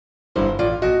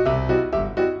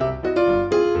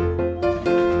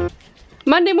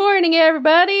Monday morning,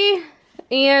 everybody.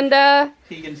 And,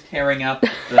 Teagan's tearing up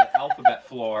the alphabet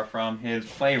floor from his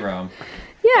playroom.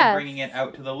 yeah. And bringing it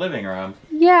out to the living room.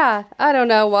 Yeah, I don't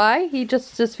know why. He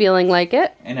just is feeling like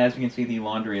it. And as you can see, the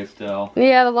laundry is still...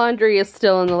 Yeah, the laundry is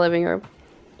still in the living room.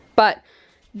 But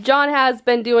John has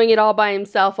been doing it all by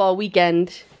himself all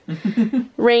weekend.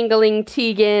 Wrangling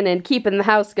Teagan and keeping the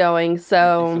house going,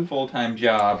 so... It's a full-time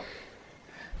job.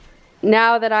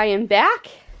 Now that I am back...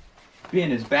 Ben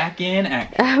is back in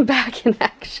action. Back in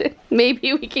action.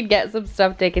 Maybe we can get some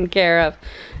stuff taken care of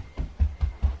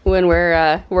when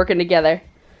we're working together.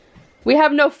 We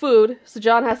have no food, so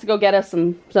John has to go get us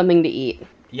something to eat.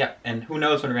 Yeah, and who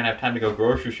knows when we're going to have time to go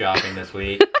grocery shopping this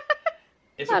week.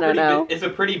 I don't know. It's a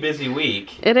pretty busy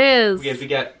week. It is. We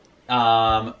get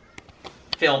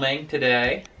filming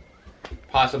today,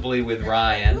 possibly with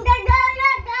Ryan.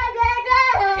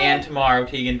 And tomorrow,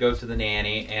 Teagan goes to the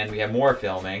nanny, and we have more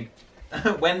filming.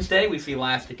 Wednesday, we see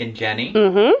Elastic and Jenny.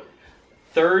 Mm-hmm.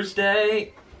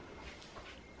 Thursday...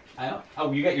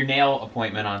 Oh, you got your nail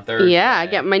appointment on Thursday. Yeah, I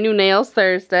get my new nails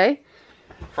Thursday.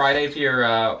 Friday's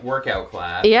your workout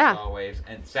class, yeah, as always.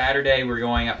 And Saturday, we're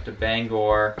going up to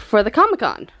Bangor. For the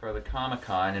Comic-Con. For the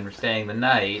Comic-Con, and we're staying the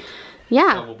night.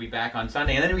 Yeah. So we'll be back on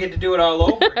Sunday, and then we get to do it all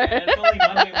over again. And it's only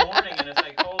Monday morning, and it's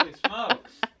like, holy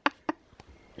smokes.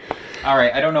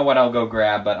 Alright, I don't know what I'll go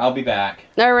grab, but I'll be back.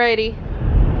 Alrighty.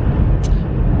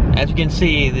 As you can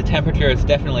see, the temperature has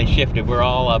definitely shifted. We're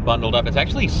all bundled up. It's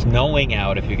actually snowing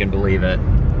out, if you can believe it.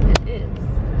 It is.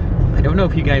 I don't know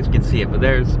if you guys can see it, but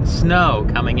there's snow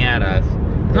coming at us.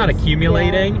 It's not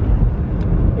accumulating.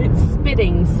 Yeah. It's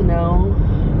spitting snow.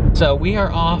 So we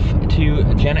are off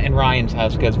to Jenna and Ryan's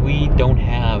house because we don't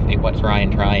have a What's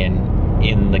Ryan Tryin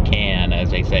in the can,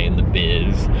 as they say in the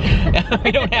biz.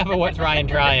 We don't have a What's Ryan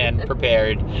Tryin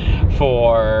prepared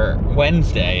for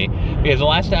Wednesday because the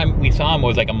last time we saw him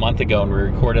was like a month ago and we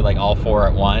recorded like all 4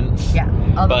 at once. Yeah,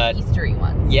 all the Eastery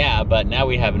ones. Yeah, but now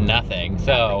we have nothing.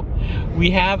 So we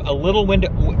have a little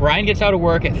window. Ryan gets out of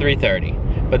work at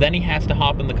 3:30, but then he has to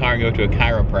hop in the car and go to a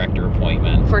chiropractor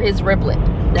appointment. For his riblet,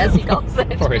 as he calls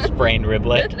it. For his sprained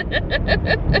riblet.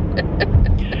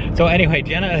 So anyway,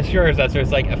 Jenna assures us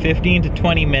there's like a 15 to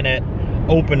 20 minute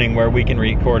opening where we can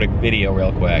record a video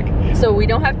real quick. So we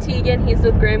don't have Teagan, he's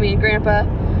with Grammy and Grandpa.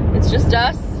 It's just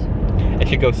us. It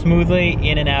should go smoothly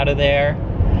in and out of there.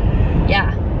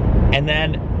 Yeah. And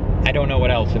then, I don't know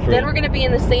what else. Then we're gonna be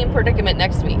in the same predicament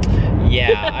next week.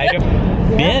 Yeah, I don't...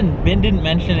 Yeah. Ben didn't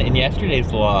mention it in yesterday's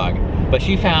vlog, but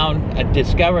she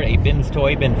discovered a Ben's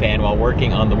Toy Bin fan while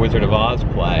working on the Wizard of Oz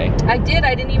play. I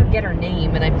didn't even get her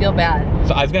name, and I feel bad.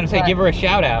 So I was gonna say, give her a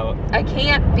shout out. I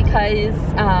can't because,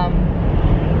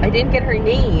 I didn't get her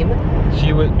name.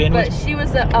 She was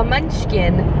a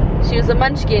munchkin. She was a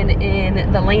munchkin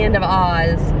in the land of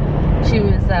Oz. She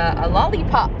was a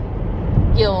lollipop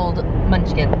guild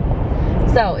munchkin.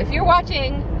 So, if you're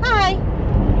watching, hi!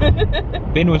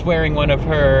 Ben was wearing one of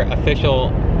her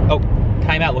official... Oh,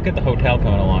 time out. Look at the hotel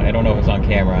coming along. I don't know if it's on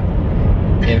camera.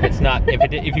 If it's not,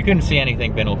 if you couldn't see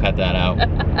anything, Ben will cut that out.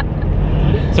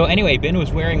 So anyway, Ben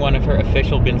was wearing one of her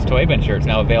official Ben's Toy Bin shirts,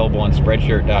 now available on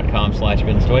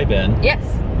spreadshirt.com/Ben's Toy Bin. Yes.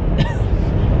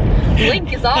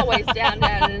 Link is always down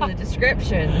in the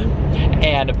description.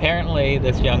 And apparently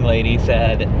this young lady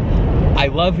said, I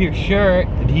love your shirt.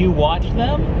 Do you watch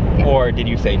them? Or did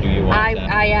you say, do you watch them?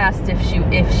 I asked if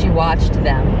she watched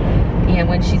them. And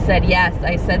when she said yes,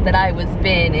 I said that I was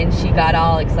Ben, and she got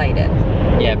all excited.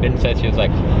 Yeah, Ben said she was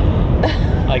like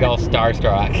all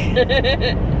starstruck.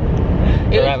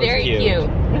 It was very cute.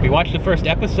 We watched the first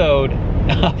episode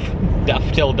of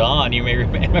Duff Till Dawn. You may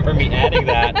remember me adding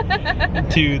that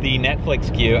to the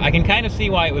Netflix queue. I can kind of see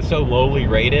why it was so lowly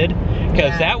rated,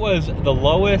 because that was the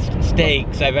lowest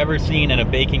stakes I've ever seen in a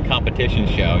baking competition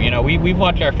show. You know, we've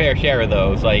watched our fair share of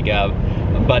those, like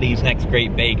Buddy's Next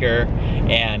Great Baker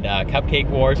and Cupcake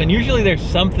Wars, and usually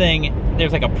there's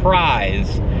like a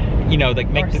prize. You know,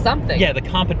 something. Yeah, the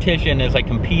competition is like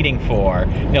competing for,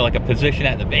 you know, like a position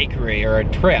at the bakery or a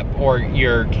trip, or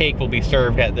your cake will be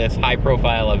served at this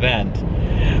high-profile event.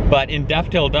 But in Duff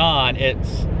Till Dawn,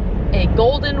 it's a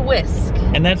golden whisk.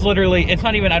 And that's literally, it's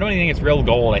not even, I don't even think it's real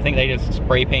gold. I think they just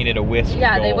spray painted a whisk.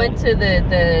 Yeah, gold. They went to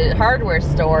the hardware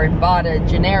store and bought a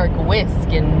generic whisk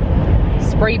and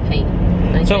spray paint.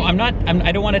 So I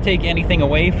don't want to take anything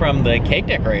away from the cake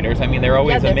decorators. I mean, they're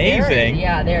always amazing. They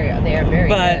are very good.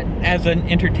 But as an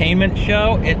entertainment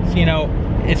show, it's, you know,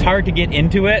 it's hard to get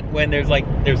into it when there's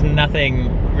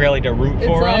nothing really to root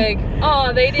for them. It's like,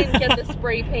 oh, they didn't get the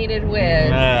spray painted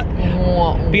whisk.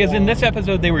 Because in this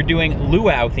episode they were doing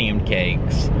luau themed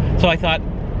cakes. So I thought,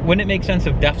 wouldn't it make sense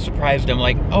if Duff surprised them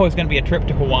like, oh, it's going to be a trip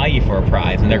to Hawaii for a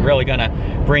prize, and they're really going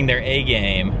to bring their A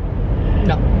game?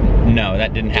 No. No,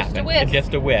 that didn't happen. Just a whisk.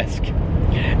 Just a whisk.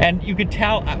 And you could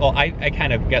tell, well, I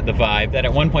kind of got the vibe that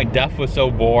at one point Duff was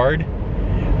so bored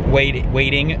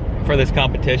waiting for this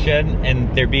competition,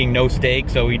 and there being no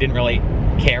stakes, so he didn't really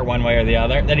care one way or the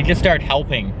other, that he just started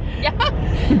helping. Yeah,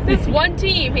 this one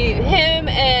team, him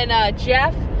and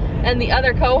Jeff and the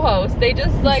other co-host, they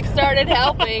just like started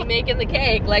helping making the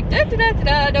cake, like da da da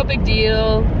da, no big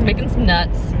deal, making some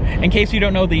nuts. In case you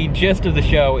don't know, the gist of the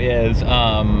show is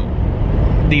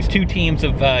these two teams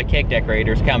of cake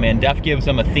decorators come in. Duff gives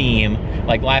them a theme,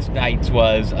 like last night's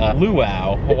was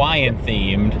luau, Hawaiian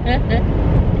themed.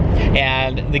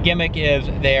 And the gimmick is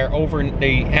they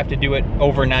have to do it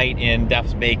overnight in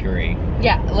Duff's bakery.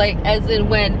 Yeah, like as in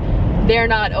when they're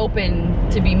not open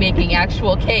to be making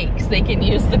actual cakes, they can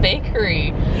use the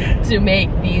bakery to make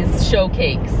these show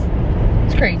cakes.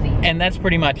 It's crazy. And that's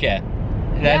pretty much it.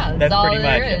 That's all pretty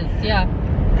much it. Yeah.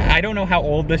 I don't know how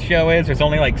old this show is. There's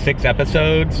only like 6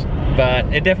 episodes, but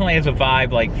it definitely has a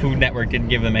vibe like Food Network didn't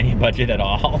give them any budget at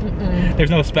all. There's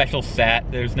no special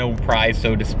set. There's no prize,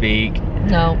 so to speak.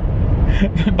 No.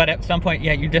 But at some point,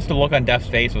 yeah, just the look on Duff's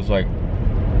face was like,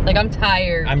 I'm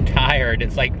tired. I'm tired.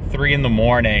 It's like 3 in the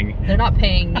morning. They're not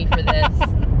paying me for this.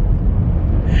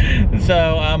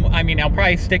 So, I mean, I'll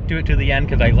probably stick to it to the end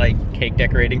because I like cake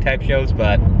decorating type shows,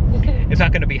 but it's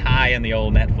not going to be high in the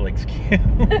old Netflix queue.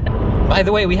 By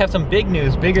the way, we have some big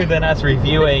news, bigger than us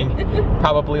reviewing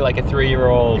probably like a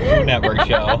 3-year-old Food Network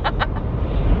show.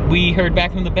 We heard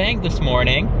back from the bank this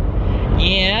morning,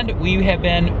 and we have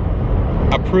been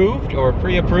approved or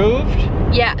pre-approved.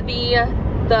 Yeah,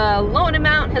 the loan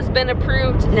amount has been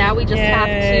approved. Now we just have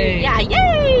to,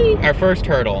 yay! Our first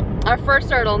hurdle. Our first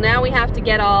hurdle. Now we have to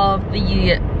get all of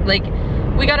the, like,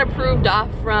 we got approved off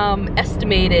from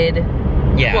estimated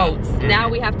quotes. Now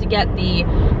we have to get the,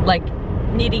 like,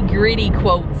 nitty-gritty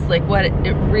quotes, like what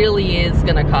it really is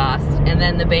gonna cost. And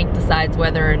then the bank decides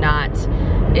whether or not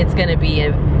it's gonna be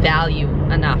a value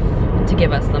enough to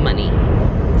give us the money.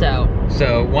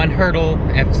 So one hurdle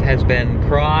has been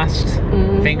crossed,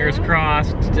 fingers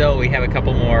crossed. Still, we have a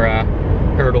couple more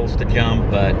hurdles to jump,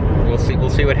 but we'll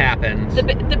see what happens.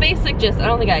 The basic gist, I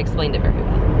don't think I explained it very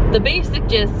well. The basic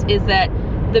gist is that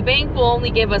the bank will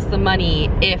only give us the money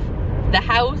if the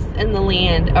house and the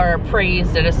land are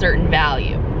appraised at a certain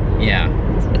value. Yeah.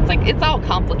 It's like, it's all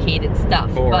complicated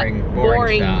stuff. Boring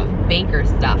stuff. Banker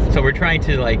stuff. So we're trying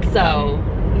to like,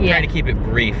 trying to keep it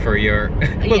brief for your,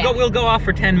 we'll go off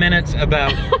for 10 minutes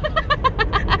about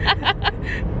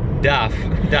Duff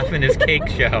and his cake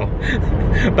show.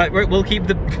 But we'll keep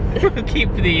the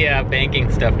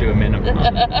banking stuff to a minimum.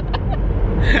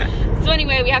 So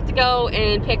anyway, we have to go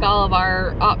and pick all of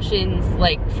our options,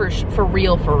 like for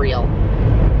real,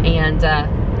 and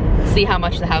see how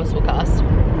much the house will cost.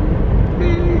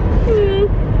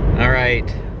 All right,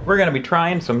 we're gonna be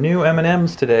trying some new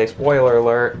M&Ms today. Spoiler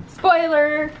alert.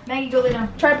 Spoiler. Maggie, go lay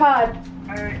down. Tripod.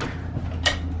 All right.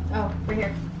 Oh, right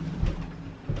here.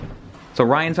 So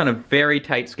Ryan's on a very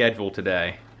tight schedule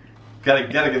today. Gotta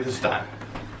get this done.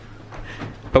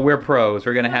 But we're pros.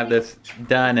 We're gonna have this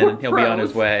done and he'll be on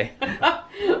his way.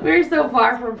 We're so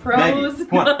far from pros. Maggie,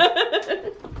 come on.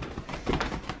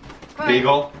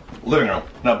 Beagle, living room,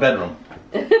 no bedroom.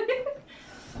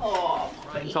 Oh,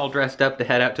 Ryan's all dressed up to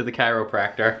head out to the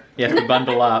chiropractor. He has to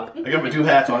bundle up. I got my 2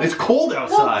 hats on. It's cold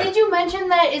outside. Well, did you mention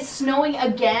that it's snowing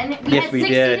again? Yes, we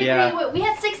did, yeah. We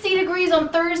had 60 degrees on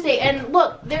Thursday, and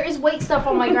look, there is white stuff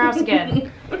on my grass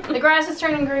again. The grass is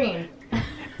turning green.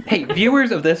 Hey,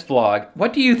 viewers of this vlog,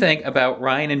 what do you think about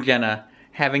Ryan and Jenna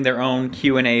having their own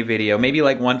Q&A video, maybe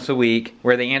like once a week,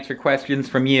 where they answer questions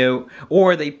from you,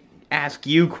 or they ask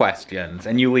you questions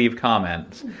and you leave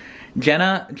comments?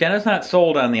 Jenna's not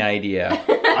sold on the idea.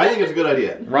 I think it's a good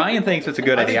idea. Ryan thinks it's a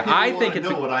good idea. I think it's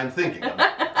what I'm thinking of.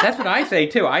 That's what I say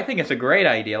too. I think it's a great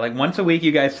idea. Like once a week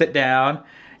you guys sit down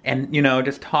and, you know,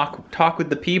 just talk with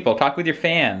the people, talk with your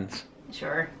fans.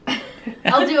 Sure.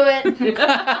 I'll do it.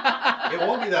 It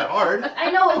won't be that hard.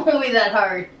 I know it won't be that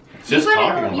hard. Just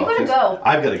talking about You gotta go.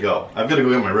 I've gotta go. I've gotta go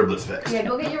get my riblets fixed. Yeah,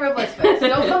 go get your riblets fixed.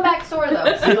 Don't come back sore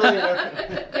though. See you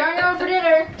later. You're on your own for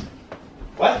dinner.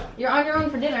 What? You're on your own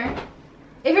for dinner.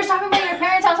 If you're stopping by your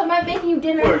parents' house, I might make you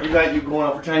dinner. Or you going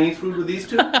out for Chinese food with these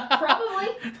two? Probably.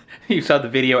 You saw the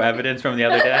video evidence from the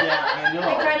other day? Yeah, I know.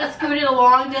 I try to scoot it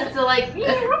along just to like...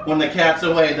 When the cat's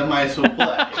away, the mice will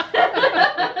play.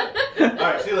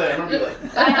 Alright, see you later. Don't be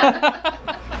late. Bye.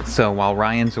 So while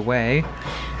Ryan's away,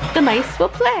 the mice will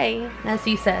play, as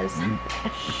he says.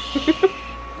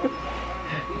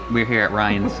 We're here at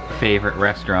Ryan's favorite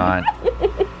restaurant.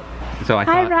 It's So I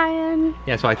Hi, thought, Ryan.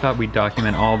 yeah, so I thought we'd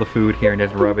document all the food here and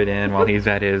just rub it in while he's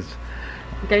at his...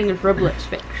 Getting his riblets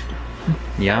fixed.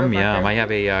 Yum, yum. I have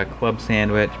a club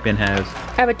sandwich. Ben has...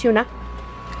 I have a tuna.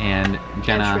 And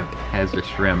Jenna shrimp. has the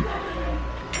shrimp.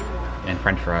 And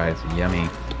french fries. Yummy.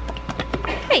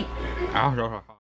 Hey.